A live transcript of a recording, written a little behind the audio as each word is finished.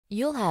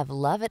You'll have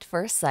love at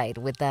first sight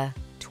with the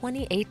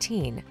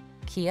 2018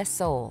 Kia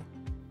Soul.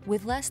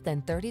 With less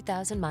than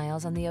 30,000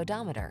 miles on the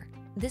odometer,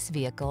 this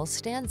vehicle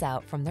stands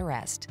out from the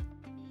rest.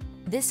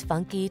 This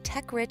funky,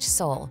 tech-rich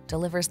Soul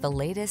delivers the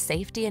latest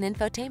safety and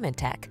infotainment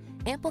tech,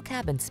 ample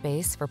cabin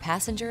space for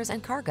passengers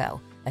and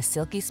cargo, a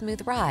silky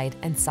smooth ride,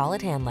 and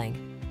solid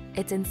handling.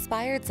 Its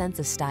inspired sense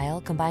of style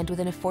combined with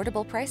an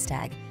affordable price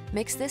tag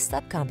makes this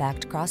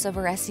subcompact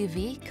crossover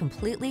SUV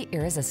completely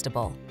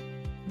irresistible.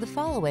 The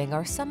following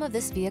are some of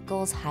this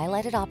vehicle's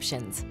highlighted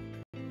options: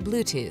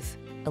 Bluetooth,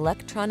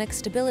 electronic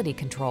stability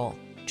control,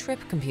 trip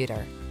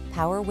computer,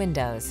 power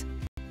windows,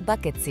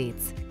 bucket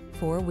seats,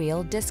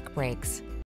 four-wheel disc brakes,